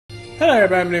Hello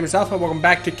everybody, my name is Alpha, welcome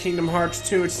back to Kingdom Hearts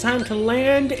 2. It's time to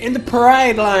land in the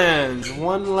Pride Lands.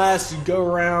 One last go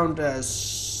around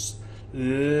as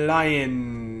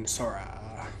Lion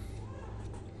Sora.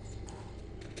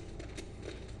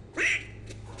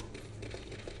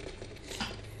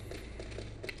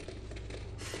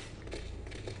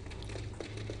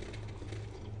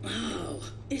 Oh,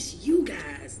 it's you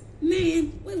guys.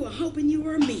 Man, we were hoping you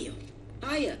were a meal.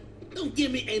 Hiya. Don't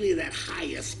give me any of that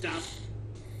hiya stuff.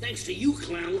 Thanks to you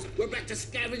clowns, we're back to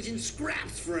scavenging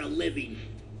scraps for a living.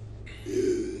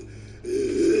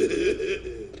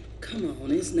 Come on,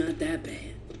 it's not that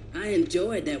bad. I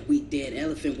enjoyed that weak dead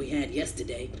elephant we had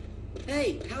yesterday.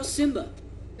 Hey, how's Simba?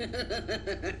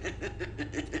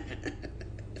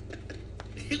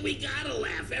 We gotta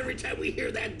laugh every time we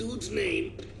hear that dude's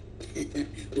name.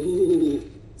 Ooh,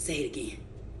 say it again.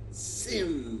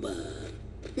 Simba.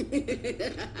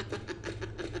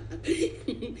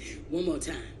 One more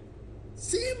time.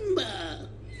 Simba.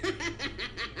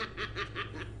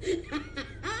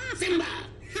 Simba.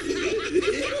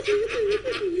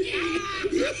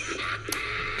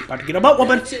 About to get a butt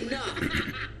whooping. That's enough.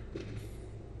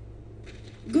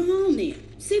 Go on then.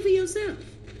 See for yourself.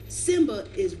 Simba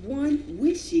is one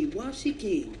wishy-washy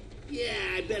king. Yeah,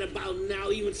 I bet about now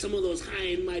even some of those high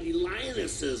and mighty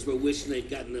lionesses were wishing they'd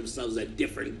gotten themselves a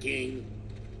different king.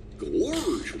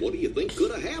 Gorge, what do you think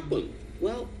could have happened?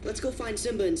 Well, let's go find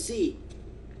Simba and see.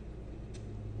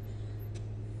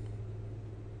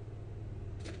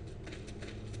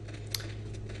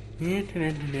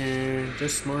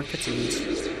 Just more cutscenes.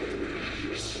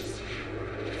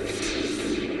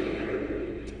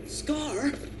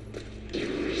 Scar?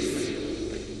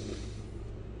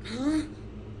 Huh?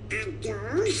 A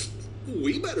ghost?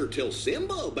 We better tell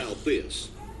Simba about this.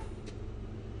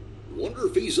 Wonder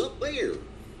if he's up there.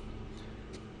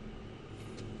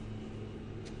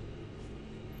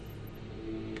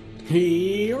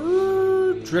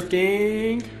 Here,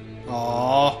 drifting.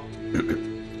 Aww.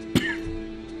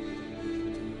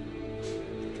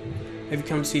 Have you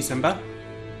come to see Simba?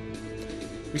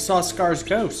 We saw Scar's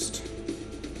ghost.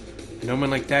 An omen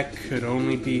like that could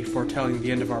only be foretelling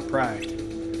the end of our pride.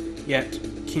 Yet,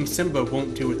 King Simba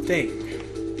won't do a thing.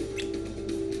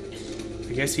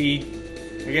 I guess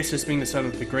just being the son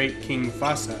of the great King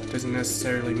Mufasa doesn't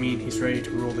necessarily mean he's ready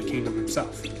to rule the kingdom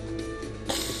himself.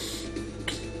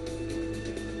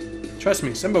 Trust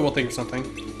me, Simba will think of something.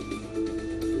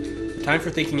 The time for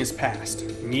thinking is past.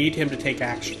 We need him to take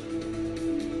action.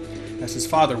 As his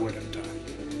father would have done.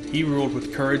 He ruled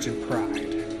with courage and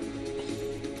pride.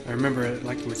 I remember it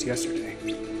like it was yesterday.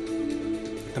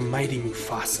 The mighty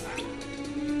Mufasa.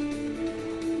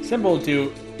 Simba will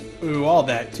do all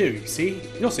that too, you see?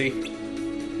 You'll see.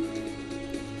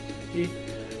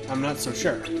 I'm not so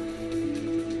sure.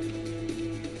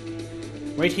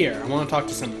 Wait here, I want to talk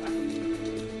to Simba.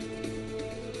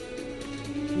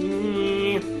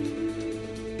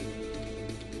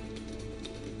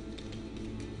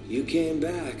 You came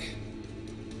back.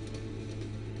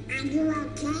 Are you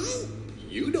okay?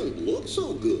 You don't look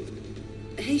so good.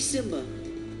 Hey, Simba.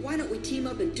 Why don't we team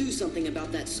up and do something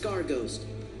about that Scar ghost?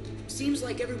 Seems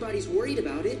like everybody's worried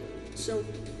about it. So,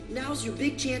 now's your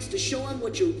big chance to show them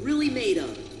what you're really made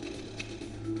of.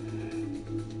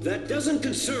 That doesn't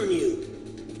concern you.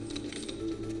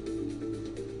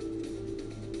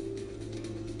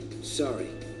 Sorry.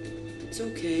 It's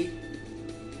okay.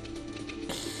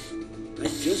 I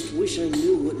just wish I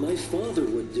knew what my father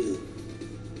would do.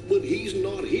 But he's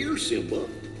not here, Simba.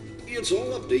 It's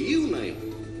all up to you now.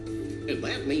 And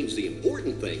that means the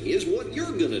important thing is what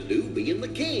you're gonna do being the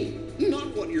king,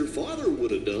 not what your father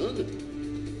would have done.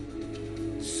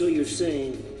 So you're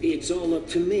saying it's all up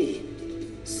to me?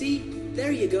 See?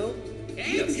 There you go.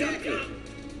 Exactly.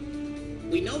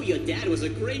 We know your dad was a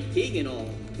great king and all,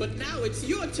 but now it's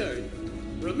your turn.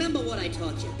 Remember what I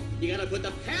taught you. You gotta put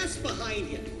the past behind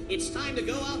you. It's time to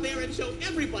go out there and show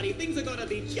everybody things are gonna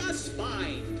be just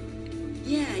fine.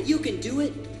 Yeah, you can do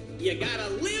it. You gotta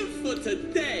live for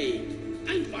today.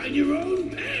 And find your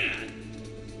own path.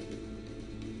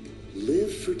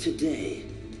 Live for today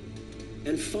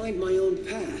and find my own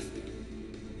path,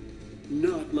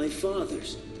 not my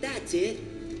father's. That's it.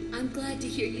 I'm glad to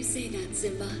hear you say that,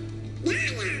 Simba.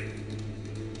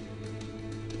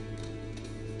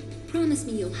 Promise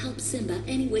me you'll help Simba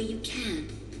any way you can.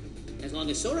 As long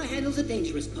as Sora handles the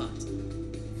dangerous part.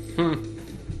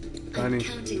 I'm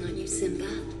counting on you, Simba.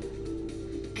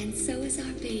 And so is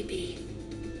our baby.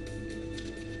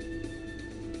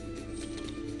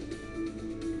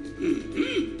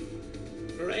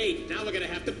 Great, now we're gonna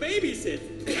have to babysit.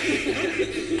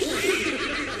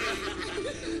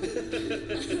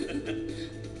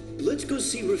 Let's go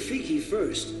see Rafiki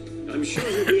first. I'm sure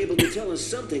he'll be able to tell us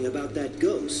something about that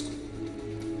ghost.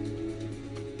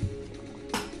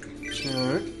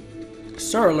 Alright.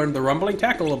 Sora learned the running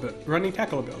tackle ability.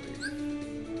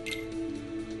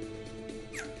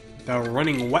 The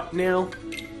running what now?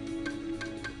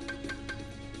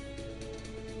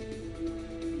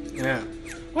 Yeah.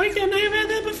 Why can't I have had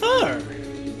that before?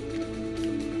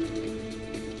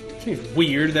 Seems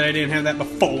weird that I didn't have that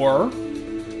before.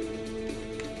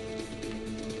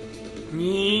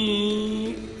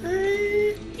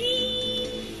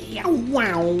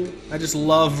 Wow. I just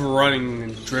love running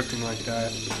and drifting like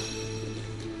that.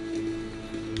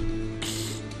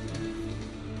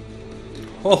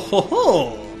 Ho ho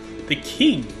ho! The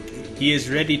king. He is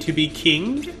ready to be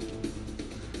king?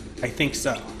 I think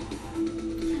so.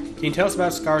 Can you tell us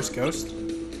about Scar's ghost?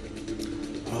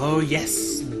 Oh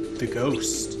yes, the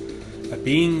ghost. A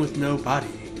being with no body.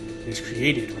 It is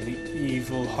created when the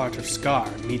evil heart of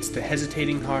Scar meets the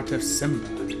hesitating heart of Simba.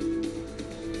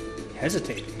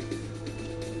 Hesitating?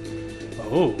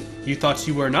 Oh, you thought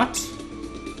you were not?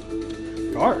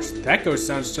 Gosh, that ghost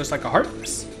sounds just like a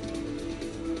Heartless.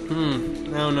 I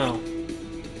don't know.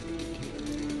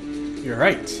 You're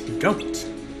right, you don't.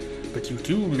 But you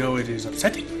do know it is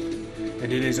upsetting.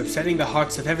 And it is upsetting the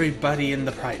hearts of everybody in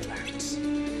the Pride Lands.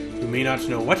 You may not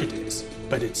know what it is,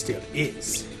 but it still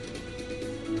is.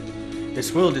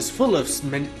 This world is full of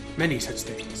many such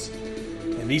things.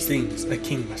 And these things a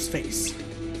king must face.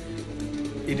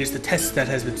 It is the test that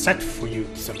has been set for you,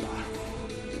 Simba.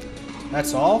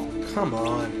 That's all? Come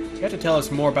on. You have to tell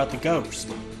us more about the ghost.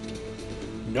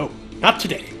 No, not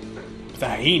today. The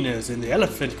hyenas in the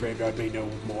elephant graveyard may know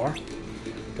more.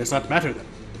 Does not matter though.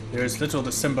 There is little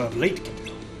the Simba of late can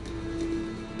do.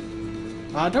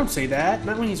 Don't say that.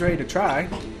 Not when he's ready to try.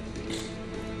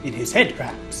 In his head,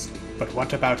 perhaps. But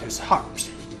what about his heart?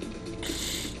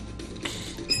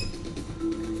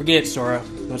 Forget it, Sora.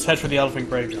 Let's head for the elephant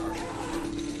graveyard.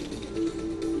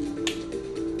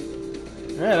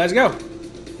 Alright, let's go.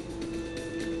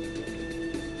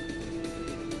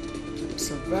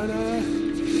 Savannah.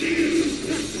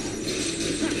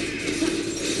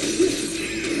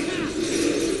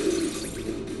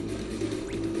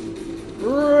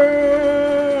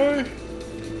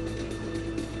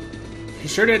 He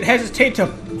sure didn't hesitate to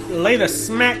lay the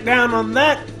smack down on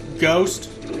that ghost.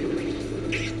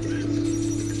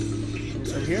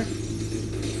 Is it here?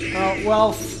 Oh,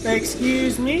 well,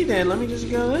 excuse me then. Let me just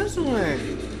go this way.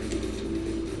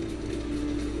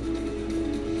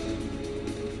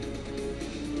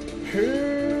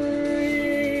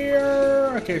 Here.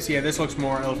 Okay, so yeah, this looks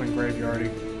more elephant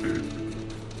graveyardy.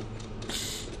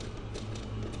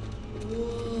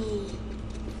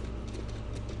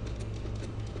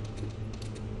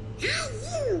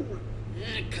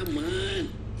 Come on.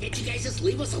 Can't you guys just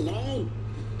leave us alone?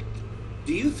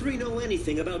 Do you three know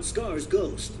anything about Scar's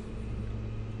ghost?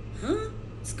 Huh?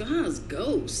 Scar's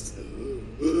ghost?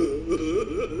 Maybe.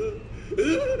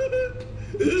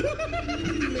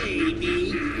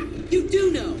 You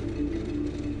do know.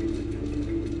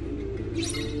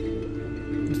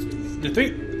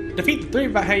 Defeat the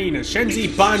three hyenas. Shenzi,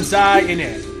 Banzai, and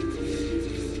Ed.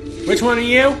 Which one are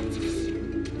you?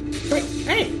 Wait,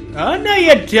 hey. Oh, no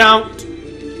you don't.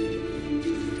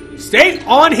 Stay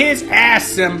on his ass,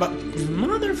 Simba.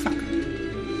 Motherfucker.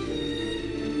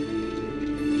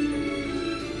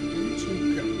 Where'd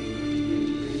you go?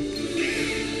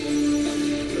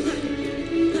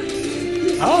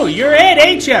 Oh, you're Ed,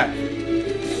 ain't ya?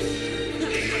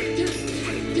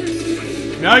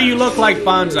 No, you look like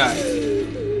Bonsai.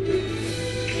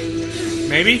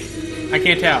 Maybe? I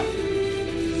can't tell.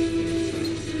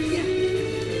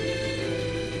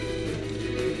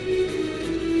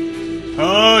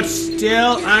 Hold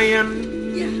still, I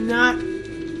am not.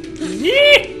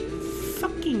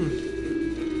 Fucking.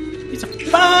 It's a.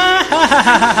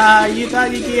 You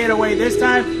thought you'd get away this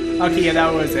time? Okay, yeah,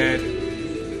 that was it.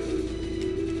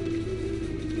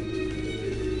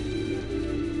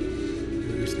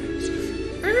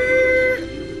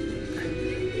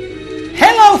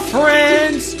 Hello,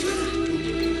 friends!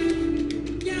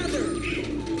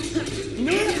 You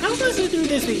know what? How does it do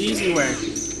this the easy way?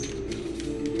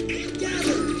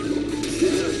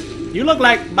 You look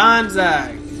like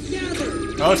Bonsai.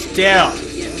 Oh, still.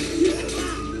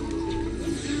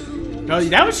 Oh,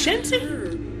 that was Shenzi?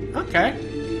 Okay.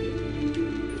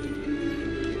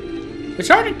 It's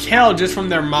hard to tell just from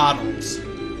their models.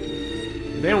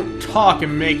 If they don't talk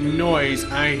and make noise,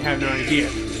 I have no idea.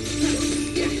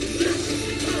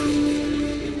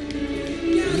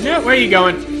 No, where are you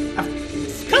going?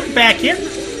 Come back here.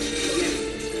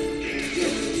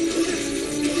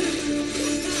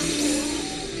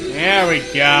 There we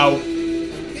go.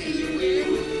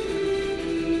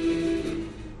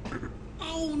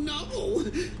 Oh no!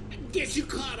 Guess you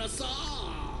caught us all.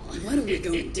 What are we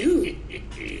gonna do?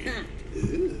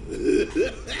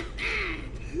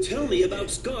 Tell me about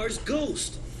Scar's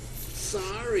ghost.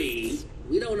 Sorry,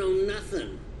 we don't know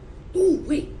nothing. Oh,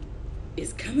 wait.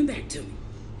 It's coming back to me.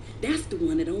 That's the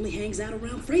one that only hangs out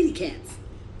around fraidy cats.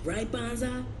 Right,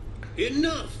 Bonsai?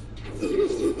 Enough.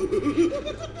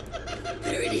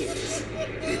 There it is.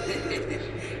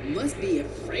 Must be a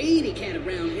fraidy cat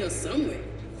around here somewhere.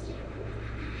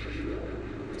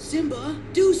 Simba,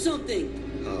 do something!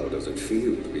 How does it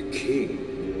feel to be king?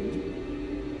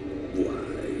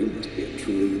 Why, you must be a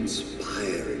truly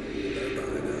inspiring leader by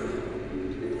now.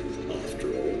 After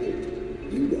all,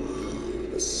 you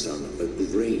are the son of the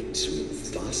great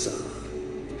Mufasa.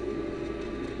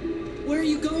 Where are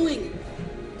you going?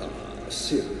 Ah,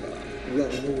 Simba,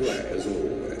 running away as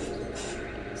always.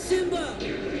 Simba!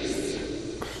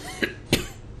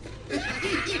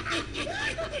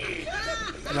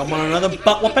 Y'all want another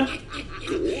butt whooping?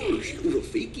 Gosh,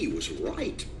 Rafiki was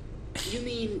right. You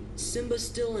mean Simba's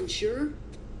still unsure?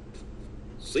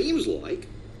 Seems like.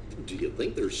 Do you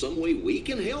think there's some way we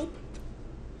can help?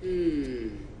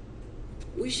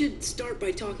 We should start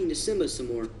by talking to Simba some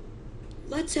more.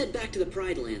 Let's head back to the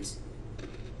Pride Lands.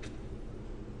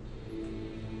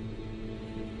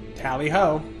 Tally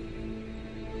ho.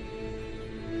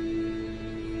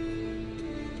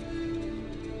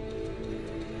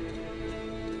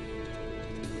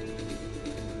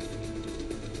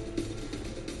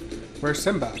 Where's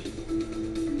Simba?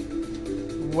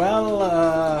 Well,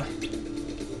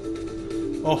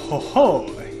 oh ho ho,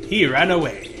 he ran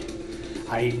away.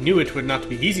 I knew it would not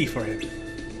be easy for him.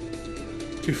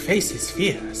 To face his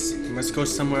fears, he must go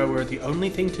somewhere where the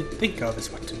only thing to think of is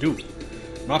what to do,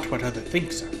 not what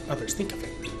others think of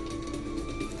him.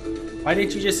 Why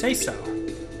didn't you just say so?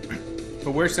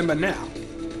 But where's Simba now?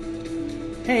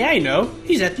 Hey, I know.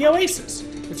 He's at the Oasis.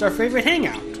 It's our favorite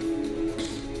hangout.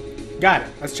 Got it.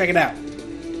 Let's check it out.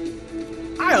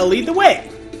 I'll lead the way.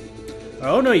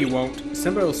 Oh, no you won't.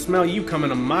 Simba will smell you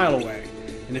coming a mile away.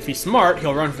 And if he's smart,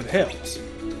 he'll run for the hills.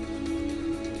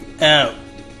 Oh,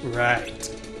 right.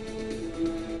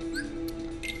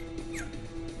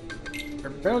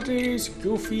 Abilities,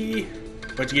 Goofy.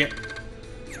 What'd you get?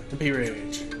 MP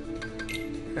Rage.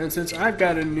 And since I've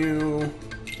got a new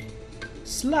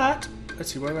slot, let's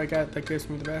see, what have I got that gives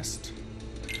me the best?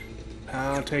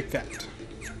 I'll take that.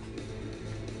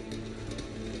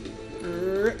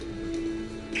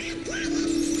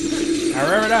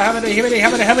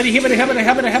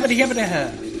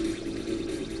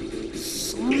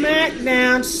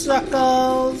 Smackdown,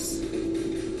 suckles!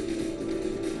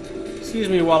 Excuse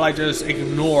me while I just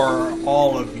ignore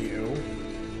all of you.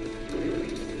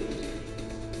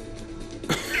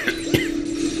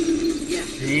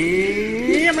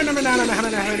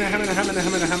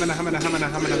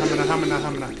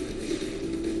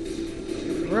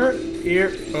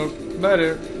 Here, oh,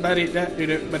 butter, buddy, that do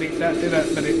do, buddy, that do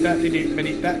that, buddy, that do do,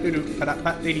 buddy, that do do, but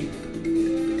that do do.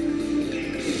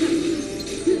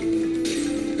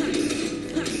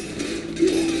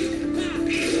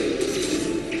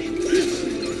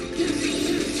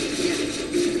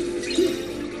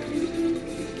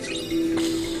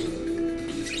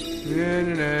 Na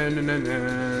na na na na.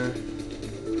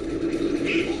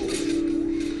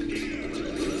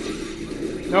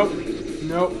 Nope,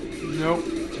 nope, nope.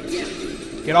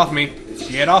 Get off me.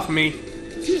 Get off me.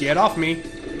 Get off me.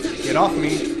 Get off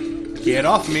me. Get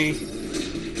off me.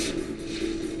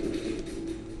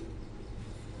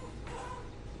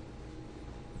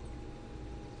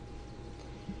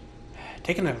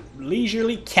 Taking a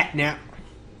leisurely cat nap.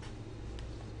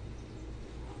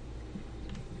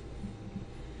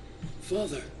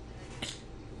 Father.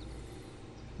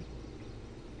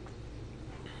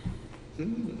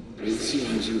 It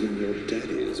seems even your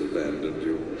daddy has abandoned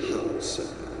you. How sad.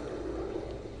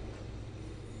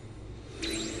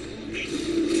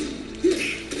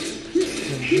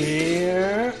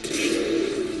 Here.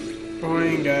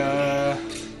 Boinga.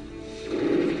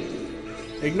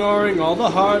 Ignoring all the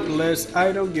heartless,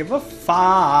 I don't give a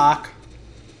fuck.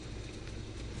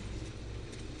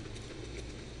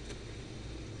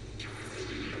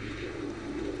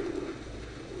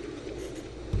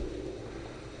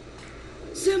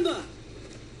 Simba!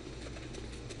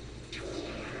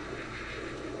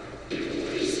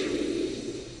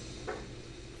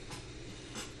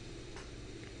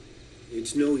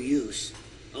 It's no use.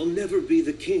 I'll never be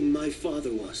the king my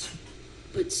father was.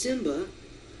 But Simba,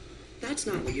 that's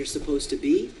not what you're supposed to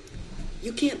be.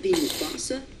 You can't be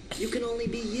Mufasa. You can only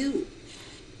be you.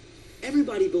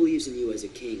 Everybody believes in you as a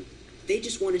king. They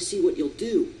just want to see what you'll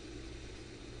do.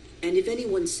 And if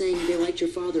anyone's saying they liked your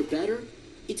father better,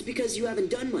 it's because you haven't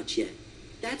done much yet.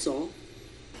 That's all.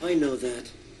 I know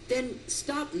that. Then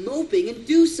stop moping and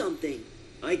do something.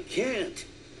 I can't.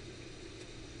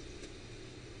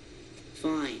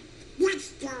 Fine.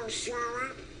 Let's go,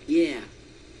 Sora. Yeah.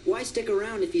 Why stick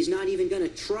around if he's not even gonna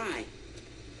try?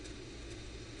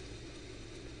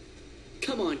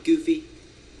 Come on, Goofy.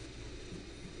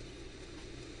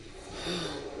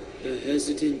 The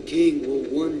hesitant king will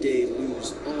one day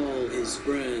lose all his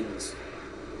friends.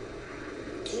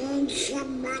 King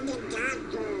Simba the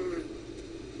Dapper.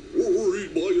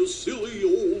 Worried by a silly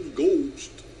old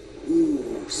ghost.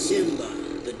 Ooh, Simba,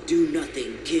 the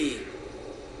do-nothing king.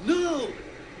 No!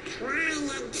 Try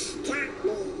and stop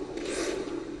me.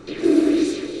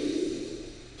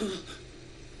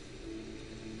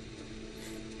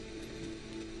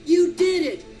 You did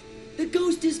it! The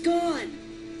ghost is gone!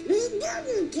 We knew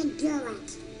you could do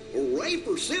it. Hooray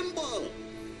for Simba!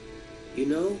 You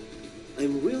know,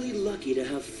 I'm really lucky to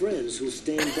have friends who'll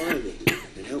stand by me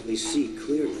and help me see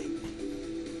clearly.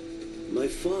 My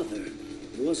father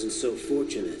wasn't so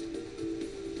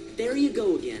fortunate. There you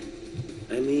go again.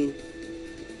 I mean,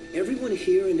 everyone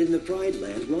here and in the Pride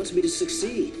Land wants me to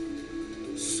succeed.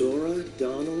 Sora,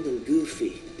 Donald, and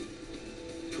Goofy.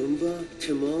 Pumbaa,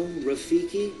 Timon,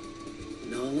 Rafiki,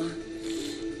 Nala.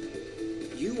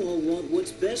 You all want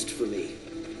what's best for me.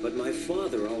 But my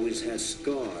father always has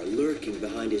Scar lurking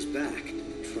behind his back,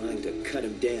 trying to cut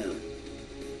him down.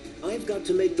 I've got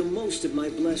to make the most of my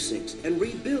blessings and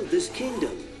rebuild this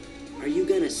kingdom. Are you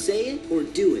gonna say it or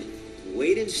do it?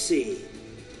 Wait and see.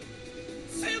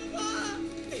 Simba!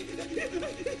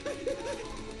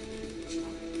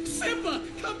 Simba,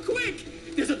 come quick!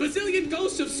 There's a bazillion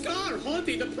ghosts of Scar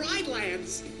haunting the Pride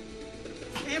Lands.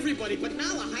 Everybody but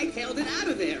Nala hightailed it out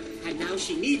of there, and now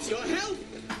she needs your help.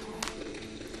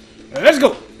 Let's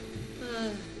go!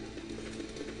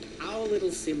 Our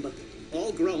little Simba,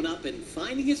 all grown up and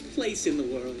finding his place in the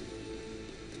world.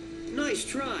 Nice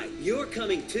try. You're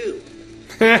coming too.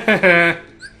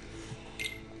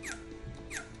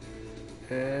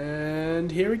 And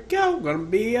here we go. Gonna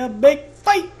be a big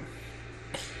fight.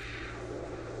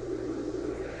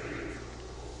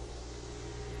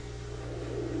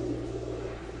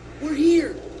 We're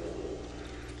here!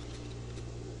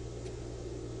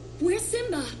 Where's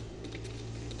Simba?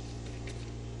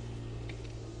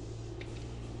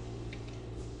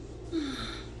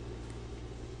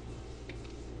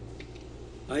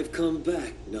 I've come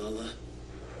back, Nala.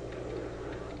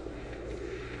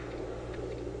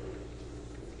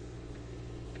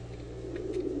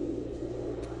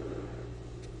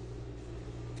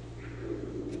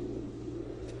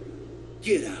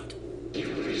 Get out.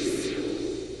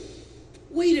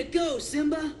 Way to go,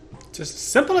 Simba! Just as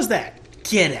simple as that.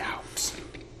 Get out.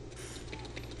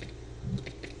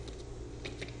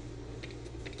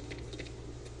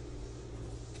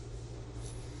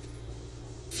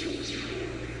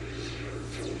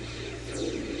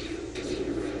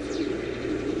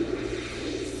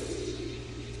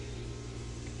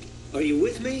 Are you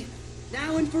with me?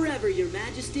 Now and forever, Your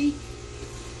Majesty.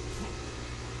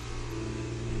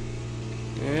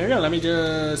 There we go. Let me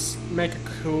just make a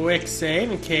quick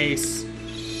save in case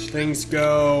things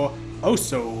go oh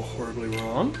so horribly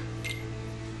wrong.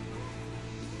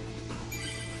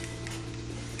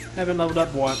 Haven't leveled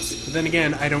up once, but then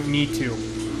again, I don't need to.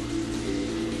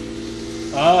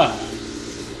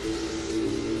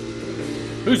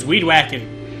 Who's weed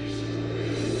whacking?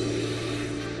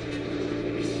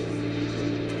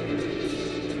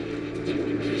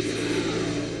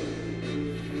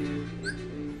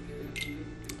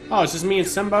 Oh, it's just me and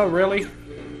Simba, really?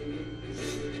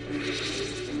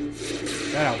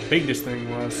 Forgot how big this thing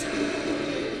was.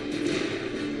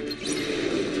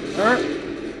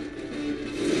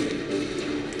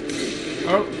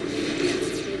 Oh.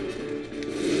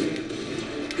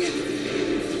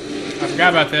 I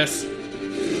forgot about this.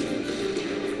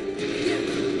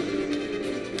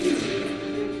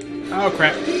 Oh,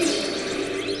 crap.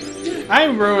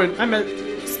 I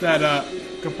messed that up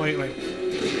completely.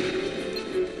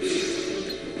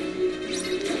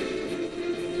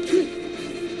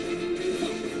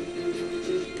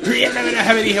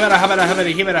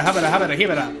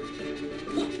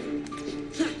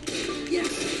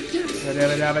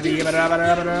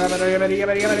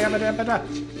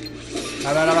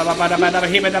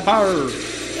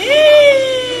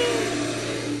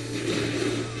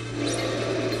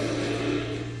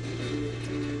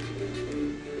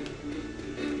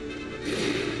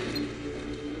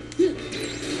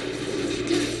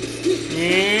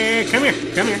 Yeah, come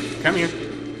here.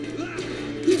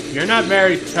 You're not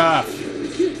very tough.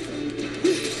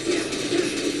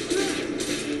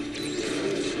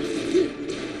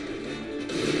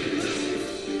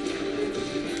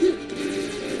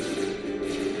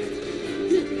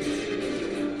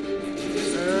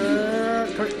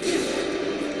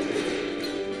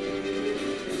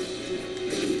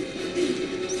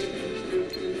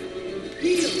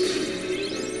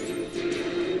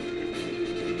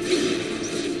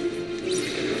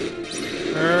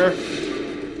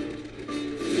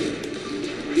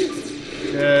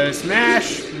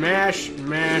 Smash, mash,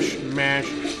 mash, mash,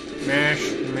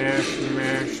 mash, mash,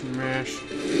 mash, mash.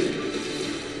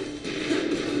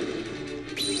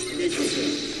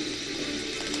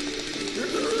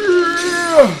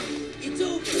 It's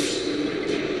over.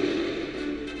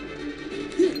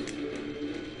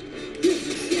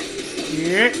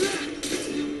 Yeah.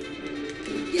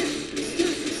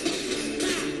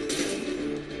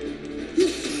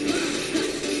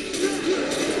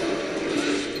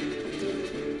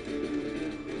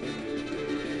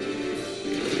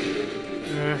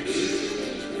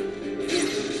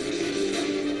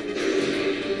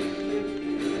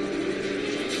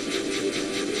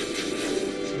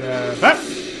 That.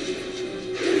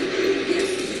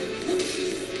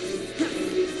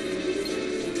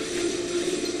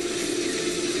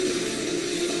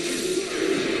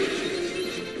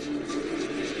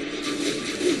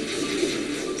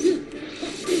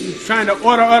 He's trying to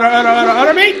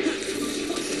order me?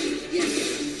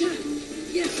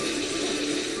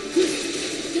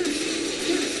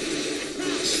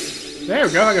 There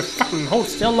we go, I can fucking hold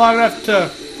still long enough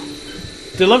to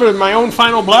deliver my own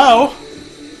final blow.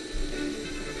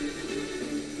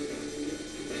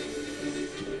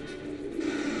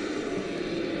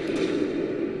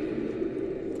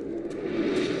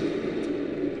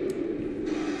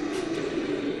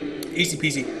 Easy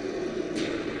peasy.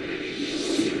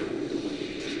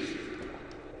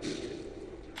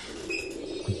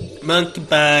 Monkey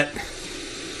butt.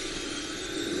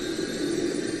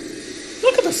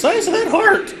 Look at the size of that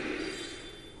heart.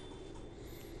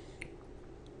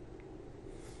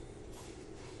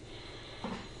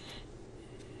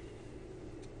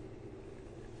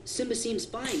 Simba seems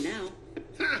fine now.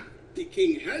 Ha! The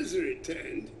king has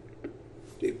returned.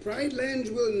 The Pride Lands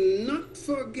will not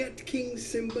forget King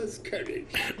Simba's courage,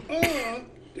 or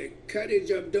the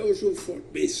courage of those who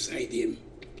fought beside him.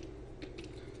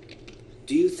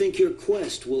 Do you think your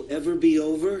quest will ever be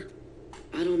over?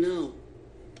 I don't know,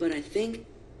 but I think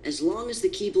as long as the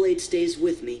Keyblade stays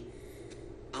with me,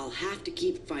 I'll have to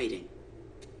keep fighting.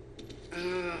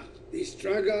 Ah, the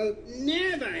struggle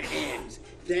never ends.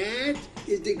 That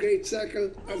is the great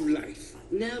circle of life.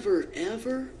 Never,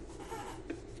 ever?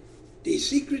 The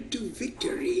secret to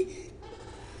victory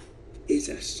is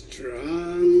a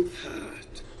strong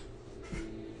heart.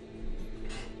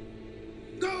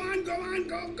 Go on,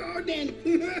 go then.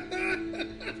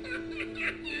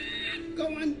 Go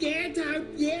on, get out.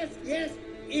 Yes,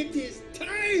 it is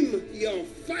time. Your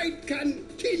fight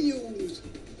continues.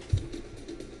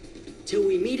 Till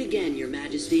we meet again, Your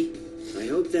Majesty. I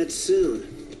hope that's soon.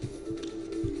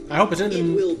 I hope it's in. It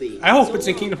will be. I hope So it's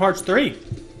in long. Kingdom Hearts 3.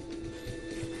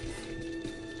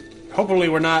 Hopefully,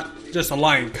 we're not just a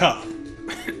lion cub.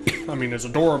 I mean, as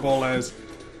adorable as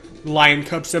Lion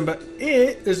Cub Simba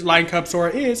is, as Lion Cub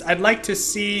Sora is, I'd like to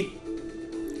see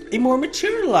a more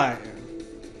mature lion.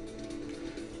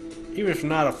 Even if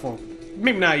not a full,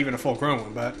 maybe not even a full-grown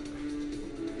one, but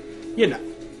you know.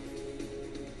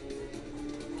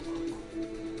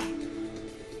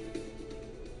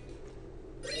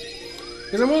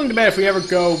 Because I'm willing to bet if we ever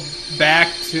go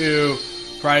back to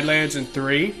Pride Lands in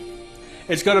 3,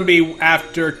 it's going to be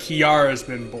after Kiara's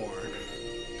been born.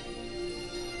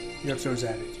 New episode was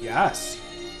added. Yes.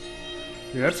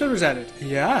 New episode was added.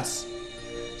 Yes.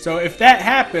 So if that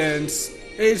happens,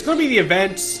 it's going to be the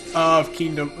events of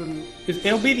Kingdom...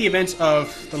 It'll be the events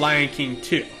of The Lion King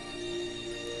 2.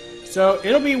 So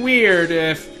it'll be weird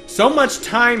if so much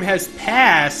time has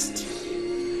passed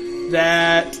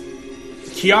that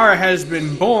Kiara has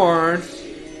been born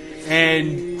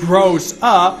and grows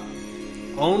up,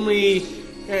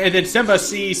 and then Simba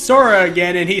sees Sora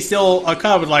again and he's still a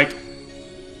cub, like,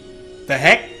 the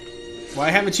heck? Why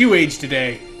haven't you aged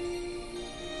today?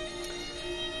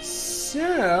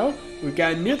 So, we've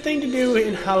got a new thing to do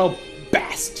in Hollow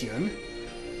Bastion,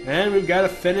 and we've got to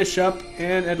finish up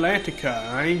in Atlantica.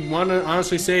 I want to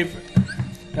honestly save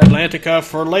Atlantica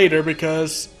for later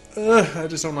because I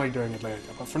just don't like doing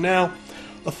Atlantica. But for now,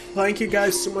 thank you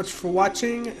guys so much for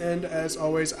watching, and as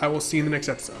always, I will see you in the next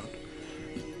episode.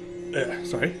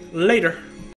 Later.